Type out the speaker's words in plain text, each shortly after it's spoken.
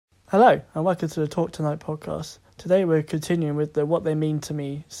Hello, and welcome to the Talk Tonight podcast. Today we're continuing with the What They Mean to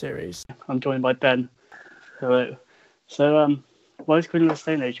Me series. I'm joined by Ben. Hello. So, why is Queens of the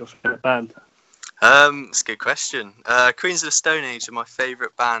Stone Age your favourite band? It's a good question. Queens of the Stone Age are my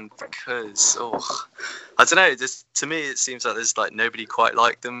favourite band because, I don't know. To me, it seems like there's like nobody quite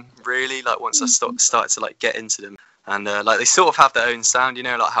like them really. Like once I started to like get into them, and like they sort of have their own sound. You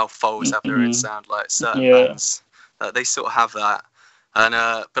know, like how Foals have their own sound. Like certain bands, they sort of have that. And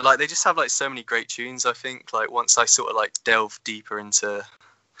but like they just have like so many great tunes. I think like once I sort of like delve deeper into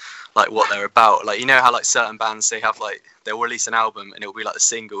like what they're about, like you know how like certain bands they'll release an album and it'll be like the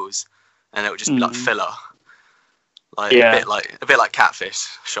singles, and it'll just be like filler, like a bit like Catfish.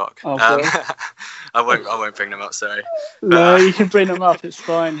 Shock. Oh, I won't bring them up. Sorry. No, you can bring them up. It's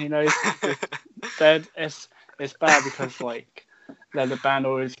fine. You know, it's bad because like they're the band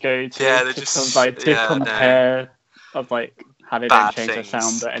always go to. Yeah, they're just because, like to compare of like how they don't change their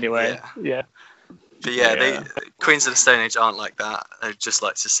sound. But anyway, yeah. But Queens of the Stone Age aren't like that. I'd just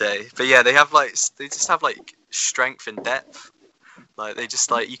like to say. But yeah, they just have like strength and depth. Like they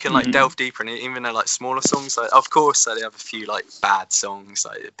just like you can like delve deeper in it, even though like smaller songs. Like of course they have a few like bad songs,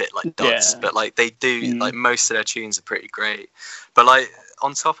 like a bit like duds, but like they do like most of their tunes are pretty great. But like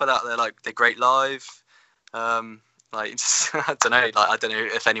on top of that, they're great live. Like just, I don't know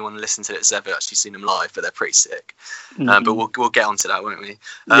if anyone listened to it has ever actually seen them live, but they're pretty sick. But we'll get onto that, won't we?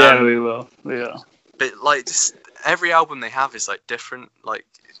 Yeah, we will. But like just every album they have is like different. Like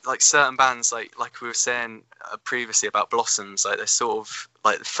certain bands, like we were saying previously about Blossoms, like they're sort of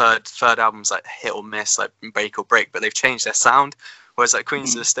like the third album's like hit or miss, like break or break, but they've changed their sound. Whereas like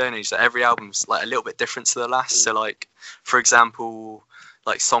Queens of the Stone Age, like every album's like a little bit different to the last. So like for example,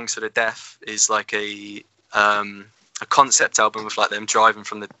 like Songs for the Deaf is like a concept album with like them driving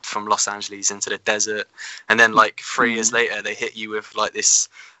from Los Angeles into the desert, and then like 3 years later they hit you with like this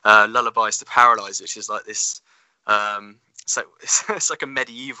Lullabies to Paralyze, which is like this it's like a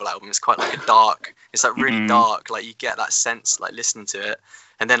medieval album. It's quite like it's like really dark, like you get that sense like listening to it.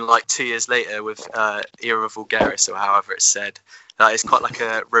 And then like 2 years later with Era Vulgaris, or however it's said, it's quite like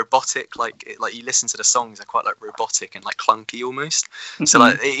a robotic, like you listen to the songs, they're quite like robotic and like clunky almost. So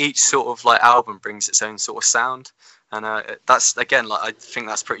like each sort of like album brings its own sort of sound. And that's again, like I think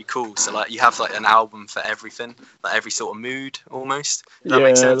that's pretty cool. So like you have like an album for everything, like every sort of mood almost. Does that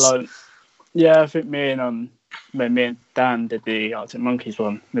make sense? I think me and Dan did the Arctic Monkeys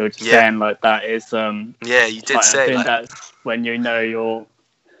one. We were just saying like that is you did say I think that's when you know you're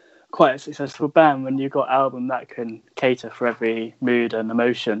quite a successful band, when you've got an album that can cater for every mood and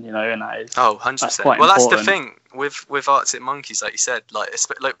emotion, you know, and that is 100%. Well, that's the thing with Arctic Monkeys, like you said, like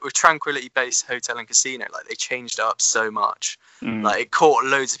with Tranquility Base Hotel and Casino, like they changed it up so much. Like it caught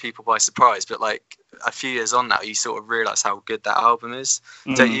loads of people by surprise, but like a few years on now, you sort of realise how good that album is,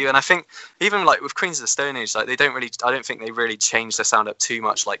 don't you? And I think even like with Queens of the Stone Age, like I don't think they really changed their sound up too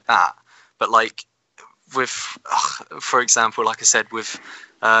much like that. But like with, for example, like I said, with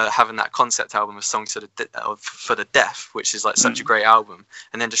having that concept album of Songs for the Deaf, which is like such a great album,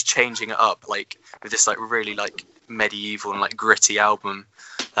 and then just changing it up like with this like really like medieval and like gritty album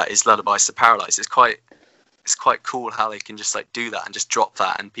that is Lullabies to Paralyze. It's quite cool how they can just like do that and just drop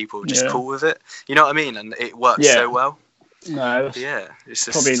that and people are just cool with it. You know what I mean? And it works so well. No, it's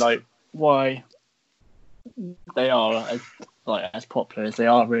just probably like why they are as popular as they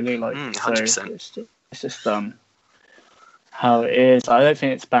are, really. Like 100%. So it's just how it is. I don't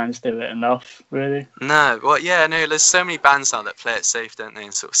think it's bands do it enough, really. No, there's so many bands now that play it safe, don't they,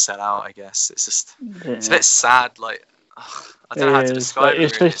 and sort of sell out, I guess. It's just it's a bit sad, like I don't know how to describe it.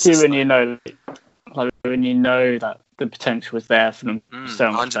 Especially when you know when you know that the potential was there for them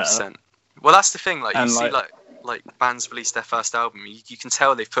so much 100%. Better. Well, that's the thing, like you see like bands release their first album, you can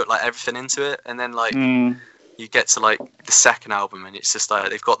tell they've put like everything into it, and then like you get to like the second album and it's just like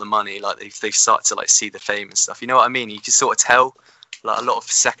they've got the money, like they've started to like see the fame and stuff, you know what I mean? You can sort of tell like a lot of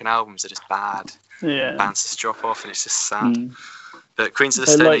second albums are just bad. Bands just drop off and it's just sad. But Queens of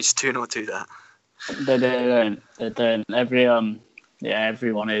the Stone Age do not do that. They don't. Everyone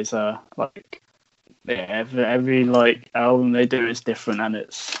is every like album they do is different, and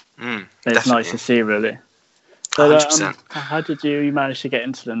it's nice to see, really. So, how did you manage to get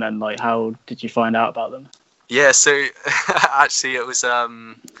into them then? Like, how did you find out about them? Yeah, so actually it was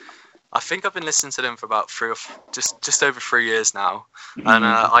I think I've been listening to them for about just over 3 years now, and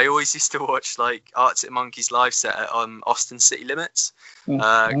I always used to watch like Arctic Monkeys live set at Austin City Limits,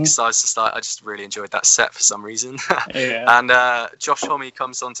 because I just really enjoyed that set for some reason. And Josh Homme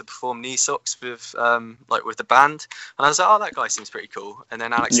comes on to perform Knee Socks with with the band, and I was like, oh, that guy seems pretty cool. And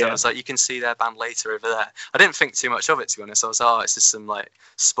then Alex was like, you can see their band later over there. I didn't think too much of it, to be honest. I was like, oh, it's just some like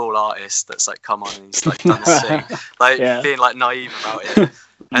small artist that's like come on and he's like done this thing, being like naive about it.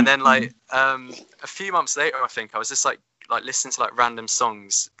 And then like a few months later, I think I was just like listening to like random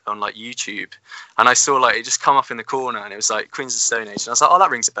songs on like YouTube, and I saw like it just come up in the corner, and it was like Queens of the Stone Age, and I was like, oh,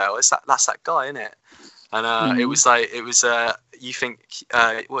 that rings a bell. That's that guy, isn't it? And it was you think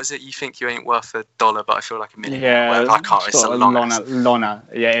what is it? You think you ain't worth $1, but I feel like $1 million. Yeah, I can't. It's a long Lorna.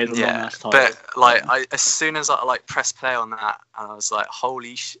 Yeah, it's a long ass title. But like as soon as I like pressed play on that, and I was like,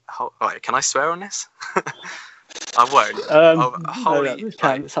 holy wait, can I swear on this? I won't.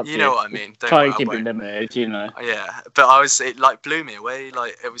 You know what I mean. Try and keep it limited, you know. Yeah, but it like blew me away.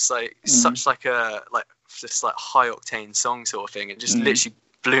 Like it was like such like a this like high octane song sort of thing. It just literally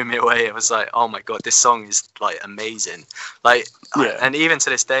blew me away. It was like, oh my god, this song is like amazing. Like, and even to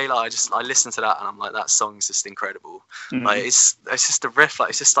this day, like I listen to that and I'm like, that song's just incredible. Like it's just a riff.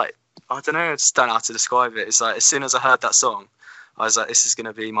 Like it's just like, I don't know. I just don't know how to describe it. It's like as soon as I heard that song, I was like, this is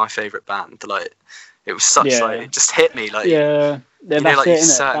gonna be my favorite band. Like. It was such like it just hit me like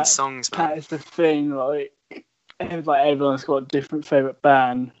certain songs. Man. That is the thing. Like everyone's got a different favorite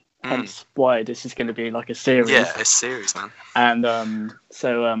band. Hence why this is going to be like a series. Yeah, a series, man. And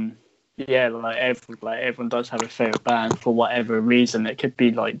everyone does have a favorite band for whatever reason. It could be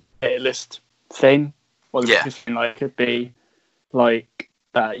like a list thing, or it could be like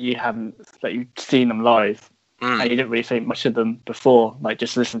that you've seen them live. And you didn't really think much of them before, like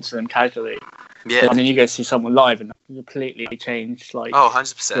just listen to them casually. Yeah. And then you go see someone live and completely change, like. Oh,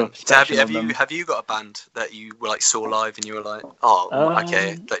 100%. Have you got a band that you like saw live and you were like,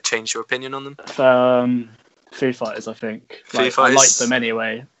 okay, like changed your opinion on them? Foo Fighters, I think. Fighters. I liked them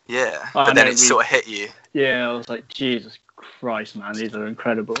anyway. Yeah, but then it sort of hit you. Yeah, I was like, Jesus Christ, man, these are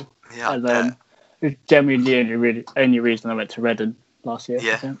incredible. Yeah. And then it's generally the only reason I went to Reading last year.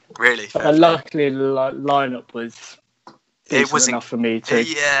 Yeah, really. But luckily, the lineup was enough for me to.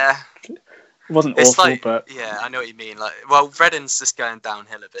 Yeah. It wasn't awful, but yeah, I know what you mean. Like, well, Reading's just going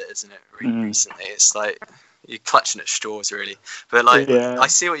downhill a bit, isn't it? Recently, it's like you're clutching at straws, really. But like, I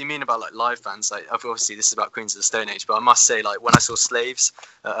see what you mean about like live bands. Like, obviously, this is about Queens of the Stone Age, but I must say, like, when I saw Slaves,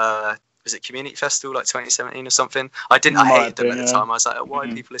 was it Community Festival like 2017 or something? I hated them at the time. I was like, why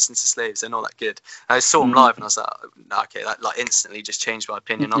do people listen to Slaves? They're not that good. And I saw them live, and I was like, okay, that like instantly just changed my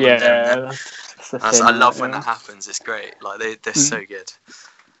opinion on them. Yeah, I love when that happens. It's great. Like they're so good.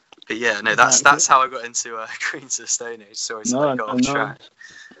 But yeah, no, that's how I got into Queens of the Stone Age. Sorry, I got off track.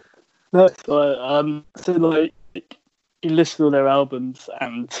 No, so like you listen to all their albums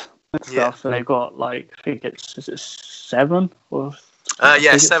and stuff, and they've got like I think it's 7 or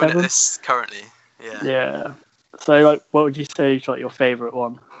 7 at this currently. Yeah. Yeah. So like, what would you say is like your favourite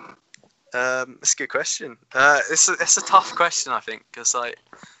one? It's a good question. It's a tough question, I think, because like.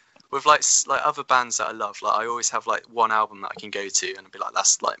 With like other bands that I love, like I always have like one album that I can go to and be like,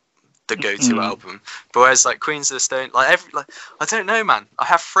 that's like the go-to album. But whereas like Queens of the Stone, I don't know, man. I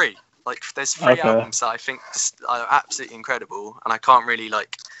have 3. Like there's 3 albums that I think are absolutely incredible, and I can't really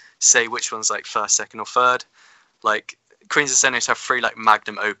like say which one's like first, second, or third. Like Queens of the Stone Age have 3 like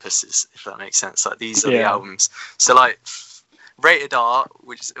magnum opuses, if that makes sense. Like these are the albums. So like Rated R,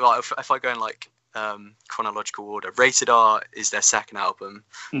 which is, well, if I go in like chronological order, Rated R is their second album.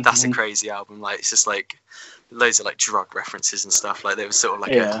 That's a crazy album. Like it's just like loads of like drug references and stuff. Like they were sort of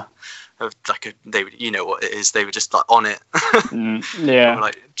like they would, you know what it is, they were just like on it. They were,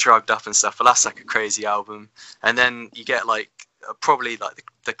 like drugged up and stuff. But that's like a crazy album. And then you get like probably like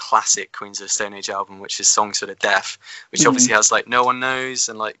the classic Queens of the Stone Age album, which is Songs for the Deaf, which obviously has like No One Knows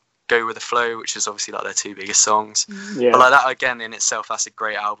and like Go With the Flow, which is obviously like their 2 biggest songs. But like that again in itself, that's a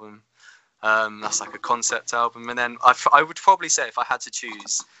great album. That's like a concept album. And then I would probably say if I had to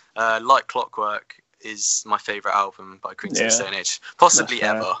choose, Like Clockwork is my favourite album by Queens of the Stone Age, possibly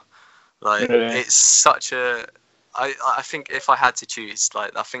ever. Like it's such a I think if I had to choose,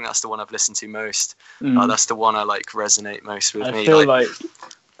 like I think that's the one I've listened to most. That's the one I like resonate most with me. I feel like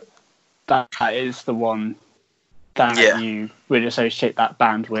that is the one that you would associate that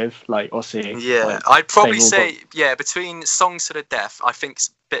band with, like, or seeing. Yeah, like, I'd probably say between Songs to the Deaf, I think it's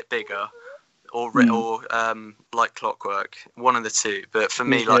a bit bigger, or Like Clockwork, one of the two. But for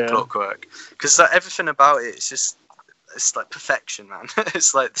me, Like Clockwork, because like, everything about it, it's like perfection, man.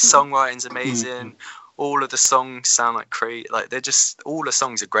 It's like the songwriting's amazing, all of the songs sound like crazy. Like they're just all the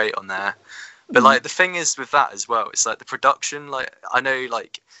songs are great on there. But like the thing is with that as well, it's like the production. Like I know,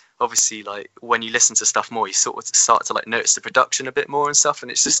 like obviously, like when you listen to stuff more, you sort of start to like notice the production a bit more and stuff. And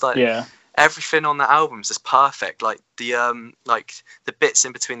it's just like everything on that album is just perfect. Like the bits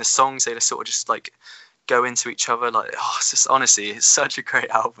in between the songs, they just sort of just like go into each other. Like it's just honestly, it's such a great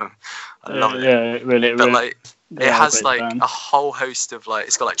album. I love it. Yeah, it really. But like it has like a whole host of like,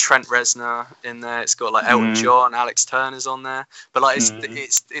 it's got like Trent Reznor in there. It's got like Elton John, Alex Turner's on there. But like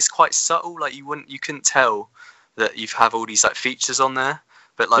it's quite subtle. Like you couldn't tell that you have all these like features on there.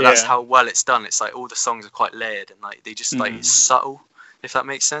 But like that's how well it's done. It's like all the songs are quite layered and like they just like it's subtle, if that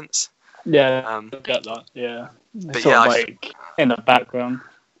makes sense. Yeah, I get that. Yeah, but yeah, like in the background.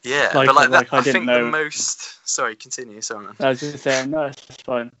 Yeah, like, but like that, I think know... the most. Sorry, continue. Sorry, man. I was just saying, no, it's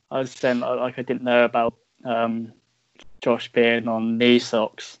fine. I was saying like I didn't know about Josh being on Knee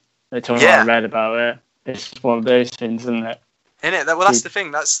Socks until I read about it. It's one of those things, isn't it? Well, that's the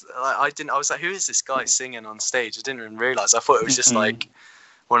thing. That's like, I was like, who is this guy singing on stage? I didn't even realise. I thought it was just like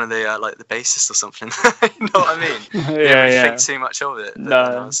one of the like the bassist or something. You know what I mean? Didn't think too much of it.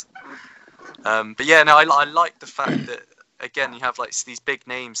 No. But yeah, no, I like the fact that again you have like these big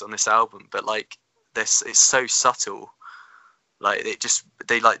names on this album, but like this it's so subtle. Like they just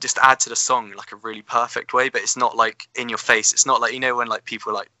add to the song in like a really perfect way, but it's not like in your face. It's not like, you know, when like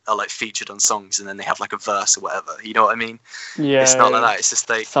people like are like featured on songs and then they have like a verse or whatever. You know what I mean? Yeah. It's not like that. It's just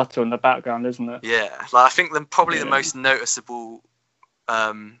like subtle in the background, isn't it? Yeah. Like I think probably the most noticeable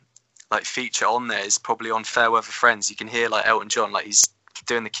like feature on there is probably on Fair Weather Friends. You can hear like Elton John, like he's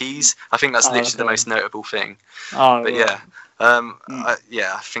doing the keys. I think that's literally the most notable thing. Oh, but right.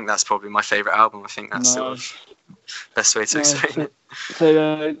 I think that's probably my favourite album. I think that's sort of best way to explain it.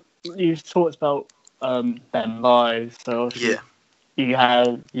 So you've talked about them live. So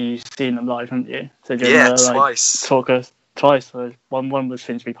you've seen them live, haven't you? So twice. Talk us twice. So one was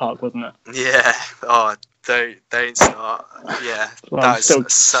Finsbury Park, wasn't it? Yeah. Oh, don't start. Yeah. Well, that I'm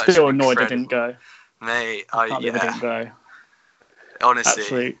was still annoyed I didn't go. Mate, I didn't go. Honestly,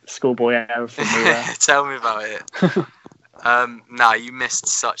 absolute schoolboy error from me there. Tell me about it. You missed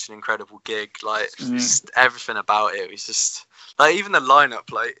such an incredible gig. Like just everything about it was just like, even the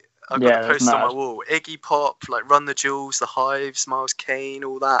lineup. Like I've got a post on my wall: Iggy Pop, like Run the Jewels, The Hives, Miles Kane,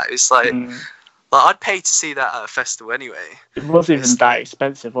 all that. It's like I'd pay to see that at a festival anyway. It wasn't even that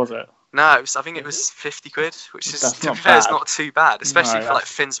expensive, was it? No, I think it was 50 quid, which is, to be fair, it's not too bad, especially for like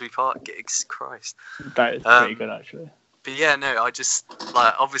Finsbury Park gigs. Christ, that is pretty good actually. But yeah, no, I just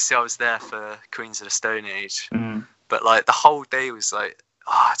like, obviously I was there for Queens of the Stone Age, but like the whole day was like,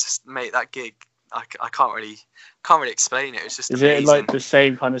 just mate, that gig, I can't really explain it. It was just amazing. Is it like the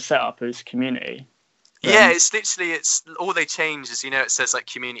same kind of setup as Community? Yeah, it's literally, it's all they change is, you know, it says like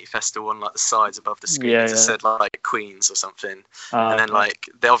Community Festival on like the sides above the screen. It said like Queens or something, and then like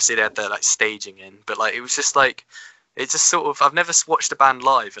they had their like staging in, but like it was just like, it's just sort of, I've never watched a band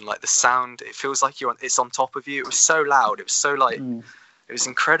live and like the sound, it feels like it's on top of you. It was so loud. It was so like, it was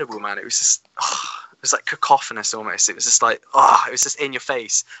incredible, man. It was just, it was like cacophonous almost. It was just like, it was just in your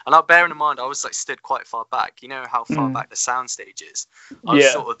face. And like, bearing in mind, I was like stood quite far back. You know how far back the sound stage is? I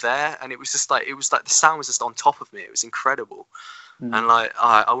was sort of there, and it was like the sound was just on top of me. It was incredible. And like,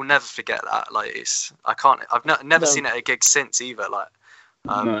 I will never forget that. Like, I've never seen it at a gig since either. Like,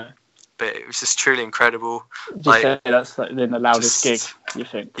 but it was just truly incredible. That's like the loudest gig, you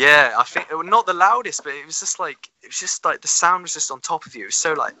think? Yeah, I think not the loudest, but it was just like the sound was just on top of you. It was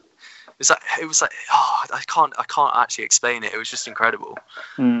so like, it was like I can't actually explain it. It was just incredible.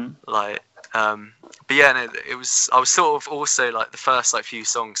 Like, but yeah, no, I was sort of also like the first like few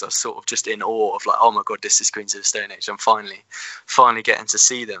songs, I was sort of just in awe of like, oh my god, this is Queens of the Stone Age. I'm finally getting to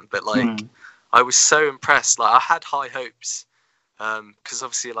see them. But like, I was so impressed. Like, I had high hopes. Because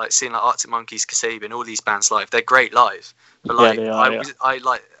obviously, like seeing like Arctic Monkeys, Kasabian, all these bands live, they're great live. But like, I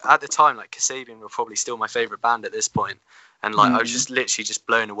like at the time, like Kasabian were probably still my favorite band at this point, and like I was just literally just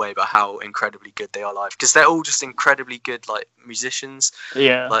blown away by how incredibly good they are live. Because they're all just incredibly good like musicians.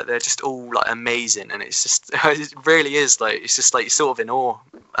 Yeah, like they're just all like amazing, and it's just it really is like, it's just like you're sort of in awe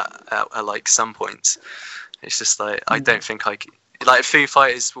at like some points. It's just like I don't think like Foo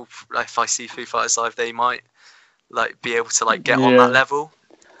Fighters. If I see Foo Fighters live, they might like be able to like get on that level.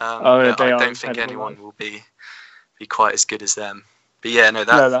 I don't think anyone will be quite as good as them. But yeah,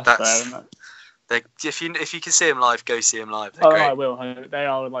 that's fair, if you can see them live, go see them live. They're great. I will. They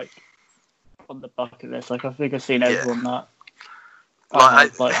are like on the bucket list. Like, I think I've seen everyone that I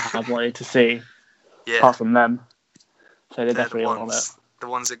have wanted to see, apart from them. So they're definitely on it. the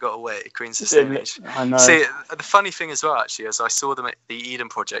ones that got away, Queens of the Stone Age. I know. See, the funny thing as well, actually, is I saw them at the Eden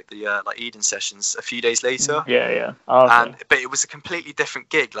Project, the like Eden sessions, a few days later. Yeah. Oh, okay. But it was a completely different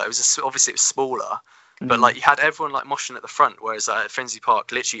gig. Like, obviously it was smaller, but like you had everyone like moshing at the front, whereas at Finsbury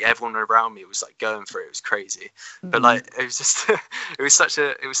Park, literally everyone around me was like going for it. It was crazy. But like it was just it was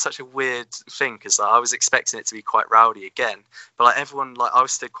such a weird thing, because like, I was expecting it to be quite rowdy again, but like everyone, like I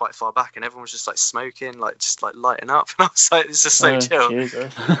was stood quite far back and everyone was just like smoking, like just like lighting up, and I was like, it's just so chill.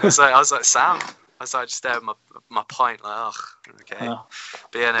 I was like Sam. I was like just there with my pint, like, oh, okay. Oh.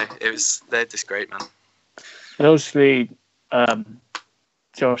 But yeah, no, they're just great, man. And obviously,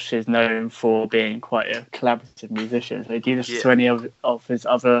 Josh is known for being quite a collaborative musician. So do you listen to any of his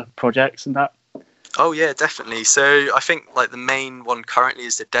other projects and that? Oh yeah, definitely. So I think like the main one currently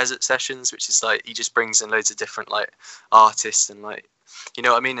is the Desert Sessions, which is like he just brings in loads of different like artists and like, you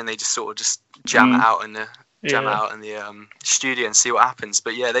know what I mean, and they just sort of just jam it out in the studio and see what happens.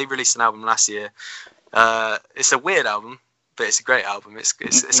 But yeah, they released an album last year. It's a weird album, but it's a great album.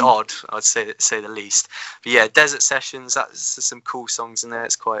 It's odd, I'd say the least. But yeah, Desert Sessions, that's some cool songs in there.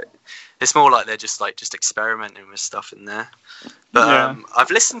 It's more like they're just experimenting with stuff in there. But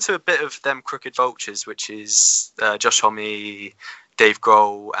I've listened to a bit of them Crooked Vultures, which is Josh Homme, Dave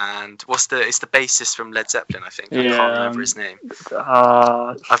Grohl, and it's the bassist from Led Zeppelin, I think. I can't remember his name.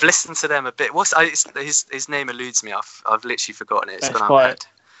 I've listened to them a bit. His name eludes me. I've literally forgotten it. It's gone out of my head.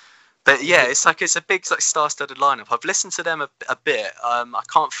 But yeah, it's a big like star-studded lineup. I've listened to them a bit. I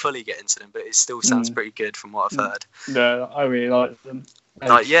can't fully get into them, but it still sounds pretty good from what I've heard. No, I really like them.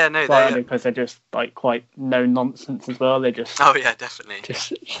 Because they're just like quite no nonsense as well. They're just definitely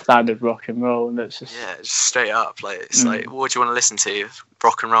just standard rock and roll, and it's just just straight up. Like it's like, what do you want to listen to?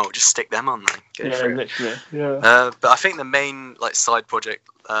 Rock and roll. Just stick them on, then. Literally. But I think the main like side project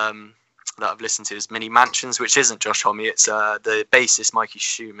that I've listened to is Mini Mansions, which isn't Josh Homme. It's the bassist Mikey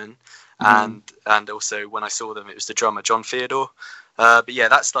Schumann, and also when I saw them, it was the drummer John Theodore. But yeah,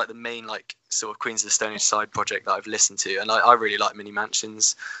 that's like the main like sort of Queens of the Stone Age side project that I've listened to, and I really like Mini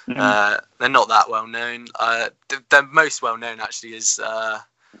Mansions. They're not that well known. The most well known actually is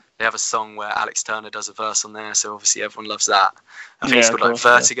they have a song where Alex Turner does a verse on there, so obviously everyone loves that. I think it's called like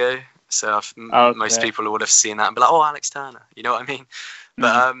Vertigo. So most people would have seen that and be like, oh, Alex Turner, you know what I mean?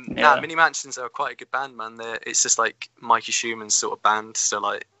 But Mini Mansions are quite a good band, man. It's just like Mikey Schumann's sort of band, so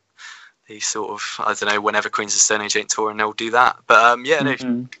like they sort of, I don't know, whenever Queens of the Stone Age ain't touring, they'll do that. But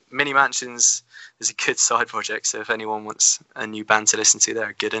Mini Mansions is a good side project, so if anyone wants a new band to listen to, they're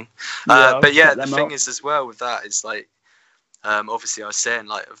a good one. But yeah, the thing is as well with that is like, obviously I was saying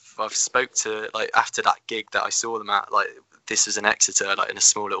like I've spoke to like after that gig that I saw them at, like this was in Exeter, like in a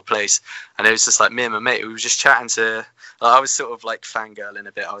small little place, and it was just like me and my mate, we were just chatting to, like, I was sort of like fangirling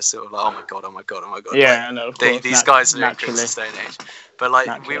a bit. I was sort of like, oh my god. Yeah, like, I know. Of course, these guys are in Queens of the Stone Age. But like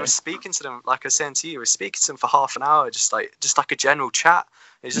naturally. We were speaking to them, like I was saying to you, we were speaking to them for half an hour, just like a general chat.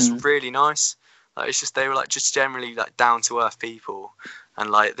 It was just really nice. Like it's just, they were like just generally like down to earth people, and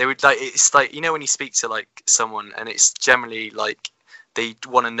like they would like, it's like, you know, when you speak to like someone and it's generally like they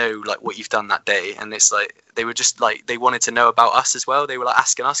want to know like what you've done that day, and it's like they were just like, they wanted to know about us as well. They were like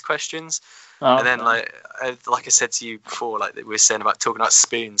asking us questions. And then like I said to you before, like we were saying about talking about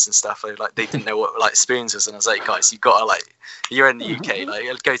spoons and stuff, like they didn't know what like spoons was, and I was like, guys, you've got to like, you're in the UK,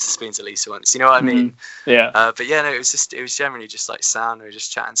 like go to Spoons at least once, you know what I mean? But yeah, no, it was generally just like sound. We were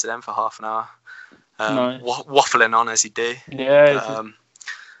just chatting to them for half an hour, nice. Waffling on as you do.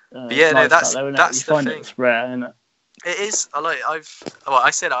 But yeah, no, that's the thing. It's rare, isn't it? It is. I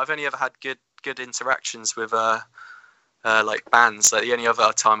said I've only ever had good interactions with like bands. Like the only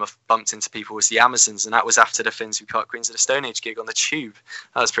other time I've bumped into people was the Amazons, and that was after the Finsbury Park Queens of the Stone Age gig on the Tube.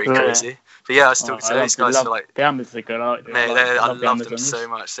 That was pretty crazy. But yeah, I was talking to those guys for like, the Amazons are good, aren't they? I love them so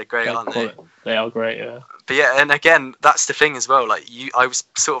much. They're great, aren't they? They are great, yeah. But yeah, and again, that's the thing as well. Like I was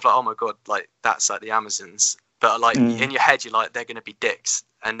sort of like, oh my god, like that's like the Amazons. But like in your head, you're like, they're gonna be dicks.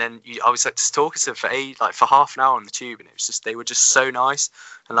 And then I was like just talking to them for half an hour on the Tube, and it was just, they were just so nice.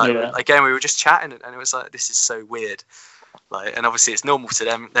 And like again, we were just chatting, and it was like, this is so weird. Like, and obviously it's normal to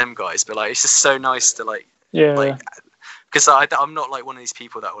them guys, but like it's just so nice to like because I'm not like one of these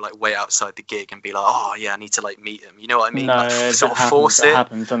people that will like wait outside the gig and be like, oh yeah, I need to like meet him. You know what I mean? No, like, sort of force it.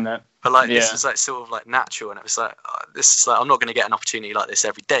 Happens, doesn't it? But like this was like sort of like natural, and it was like this is like, I'm not going to get an opportunity like this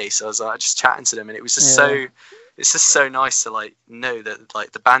every day. So I was like just chatting to them, and it was just so. It's just so nice to like know that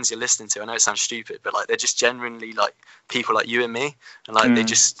like the bands you're listening to, I know it sounds stupid, but like they're just genuinely like people like you and me, and like they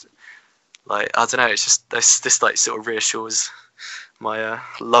just like, I don't know, it's just this like sort of reassures my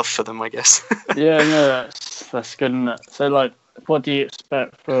love for them, I guess. Yeah, no, that's good, isn't it? So like what do you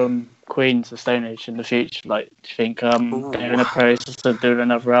expect from Queens of Stone Age in the future? Like, do you think they're in a process of doing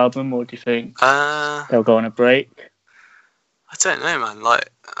another album, or do you think they'll go on a break? I don't know, man. Like,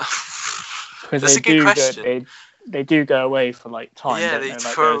 that's a good question. They do go away for like time. Yeah, don't they?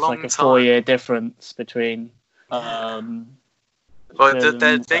 For a long like a time. 4-year difference between. Well,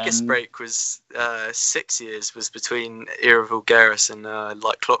 their biggest break was 6 years was between Era Vulgaris and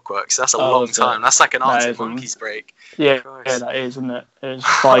like Clockwork. So that's a long time. That's like an Arctic Monkeys break. Yeah, that is, isn't it? It was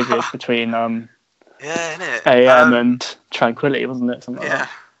 5 years between yeah, isn't it? AM and Tranquility, wasn't it? Something like that.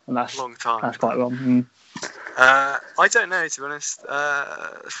 And that's long time. That's quite long. I don't know, to be honest.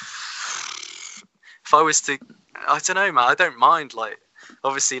 If I was to, I don't know, man. I don't mind. Like,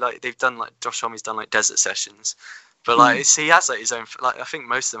 obviously, like they've done, like Josh Homme's done like Desert Sessions. But like he has like his own. Like I think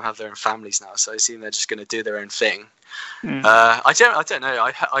most of them have their own families now, so I assume they're just going to do their own thing. I don't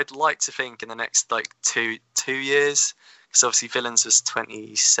know. I'd like to think in the next like two years, because obviously Villains was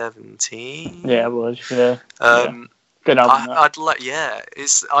 2017. Yeah, it was. Yeah. Good album.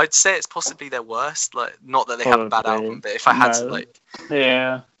 I'd say it's possibly their worst. Like, not that they have a bad album, but if I had to like.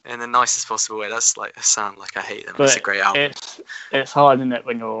 Yeah. In the nicest possible way, that's like a sound like I hate them. But it's a great album. It's hard, isn't it,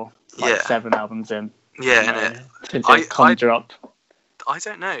 when you're like 7 albums in. Yeah, to conjure up. I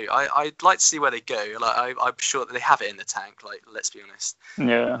don't know. I'd like to see where they go. Like I'm sure that they have it in the tank. Like, let's be honest.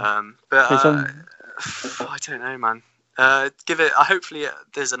 Yeah. But I don't know, man. Give it. Hopefully,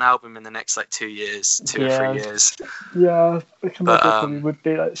 there's an album in the next like 2 years, 2 or 3 years. Yeah, it probably would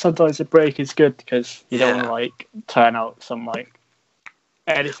be like. Sometimes a break is good because you don't want to like turn out some like.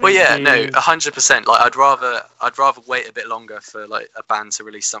 Anything. Well, yeah, no, 100%. Like, I'd rather wait a bit longer for like a band to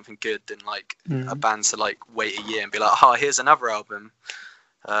release something good than like a band to like wait a year and be like, oh, here's another album,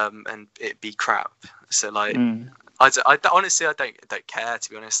 and it be crap. So like, I honestly I don't care, to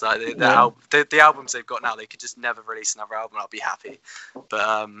be honest. Like the albums they've got now, they could just never release another album. I'll be happy.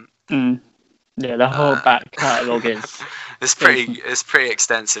 But yeah, the whole back catalogue is it's pretty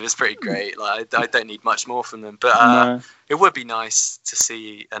extensive. It's pretty great. Like I don't need much more from them, but it would be nice to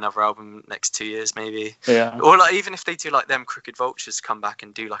see another album next 2 years, maybe. Yeah. Or like even if they do like them Crooked Vultures come back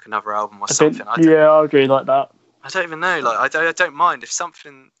and do like another album or something. I agree like that. I don't even know. Like I don't mind if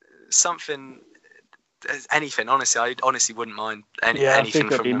something. Anything. Honestly, I honestly wouldn't mind anything I think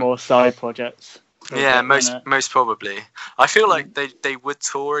from it'd be them. More side projects. Yeah, most probably. I feel like they would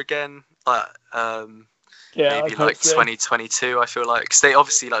tour again. Like maybe like 2022. I feel like, because they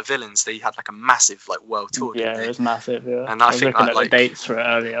obviously like Villains, they had like a massive like world tour. Yeah, it was massive. Yeah, and I think looking that, at like the dates for it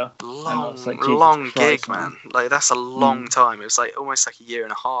earlier. Long gig, man. Like that's a long time. It was like almost like a year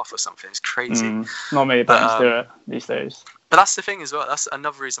and a half or something. It's crazy. Not many bands do it these days. But that's the thing as well. That's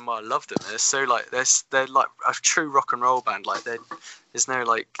another reason why I love them. They're so like they're like a true rock and roll band. Like there's no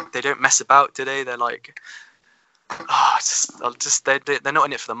like, they don't mess about, do they? They're like they're not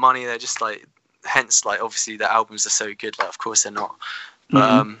in it for the money. They're just like, hence like obviously their albums are so good. Like of course they're not.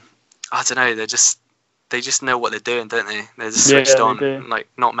 But I don't know. They just know what they're doing, don't they? They're just switched on. Like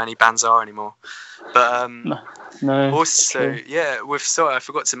not many bands are anymore. But no. Also, I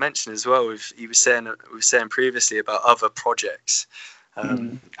forgot to mention as well. We were saying previously about other projects.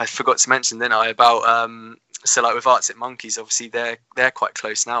 I forgot to mention, didn't I, about so like with Arctic Monkeys. Obviously, they're quite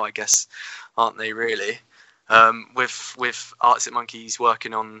close now, I guess, aren't they? Really, with Arctic Monkeys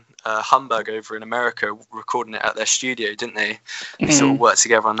working on Humbug over in America, recording it at their studio, didn't they? They sort of worked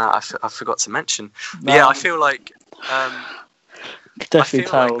together on that. I forgot to mention. But yeah, I feel like definitely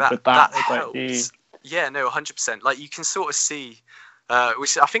tell like that helps. Yeah, no, 100%. Like you can sort of see,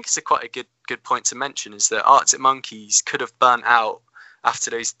 which I think is quite a good point to mention, is that Arctic Monkeys could have burnt out after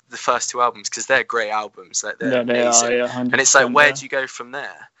the first 2 albums, because they're great albums. Like they're amazing. And it's like, where do you go from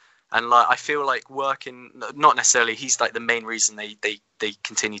there? And like I feel like working, not necessarily he's like the main reason they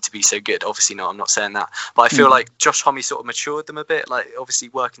continue to be so good. Obviously not, I'm not saying that. But I feel like Josh Homme sort of matured them a bit. Like obviously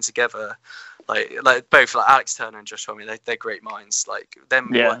working together, like both like Alex Turner and Josh Homme, they're great minds. Like them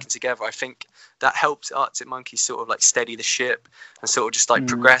working together, I think that helped Arctic Monkeys sort of like steady the ship and sort of just like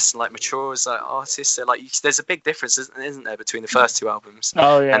progress and like mature as like artists. So like there's a big difference, isn't there, between the first 2 albums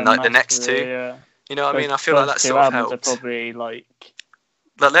and like the next 2. Yeah. You know what I mean? I feel like that sort of helped. Are probably like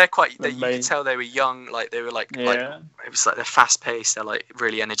they're quite. You can tell they were young. Like they were like it was like they're fast paced. They're like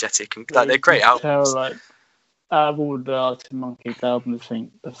really energetic and like they're great albums. Tell, like, out of all the Arctic Monkeys albums, I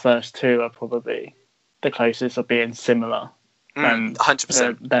think the first 2 are probably the closest of being similar.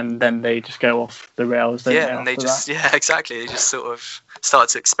 100%. Then they just go off the rails. And they just exactly. They just sort of start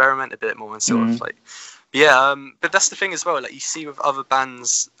to experiment a bit more and sort of like but that's the thing as well. Like you see with other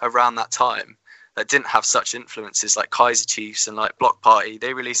bands around that time, that didn't have such influences like Kaiser Chiefs and like Block Party.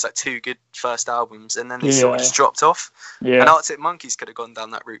 They released like 2 good first albums, and then they sort of just dropped off. And Arctic Monkeys could have gone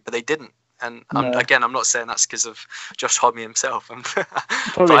down that route, but they didn't. And again, I'm not saying that's because of Josh Homme himself. But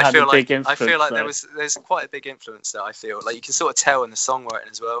I feel like there's quite a big influence there. I feel like you can sort of tell in the songwriting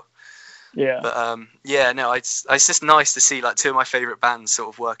as well. Yeah. But it's just nice to see like 2 of my favourite bands sort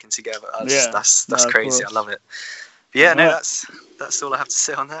of working together. That's crazy. I love it. But yeah, no, that's all I have to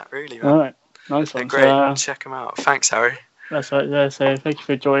say on that, really, man. All right, nice one. Great, check them out. Thanks, Harry. That's right there. So thank you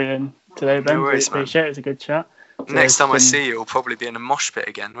for joining today, Ben. No worries, man. Appreciate it. It's a good chat. So next time I see you, it'll probably be in a mosh pit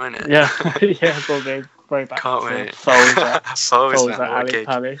again, won't it? Yeah, probably. Way back. Can't wait. Souls man. at Ali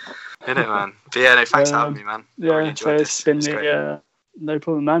Pally. Isn't it, man? But yeah, no, thanks for having me, man. Yeah, really so it's been no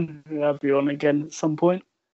problem, man. We'll have you on again at some point.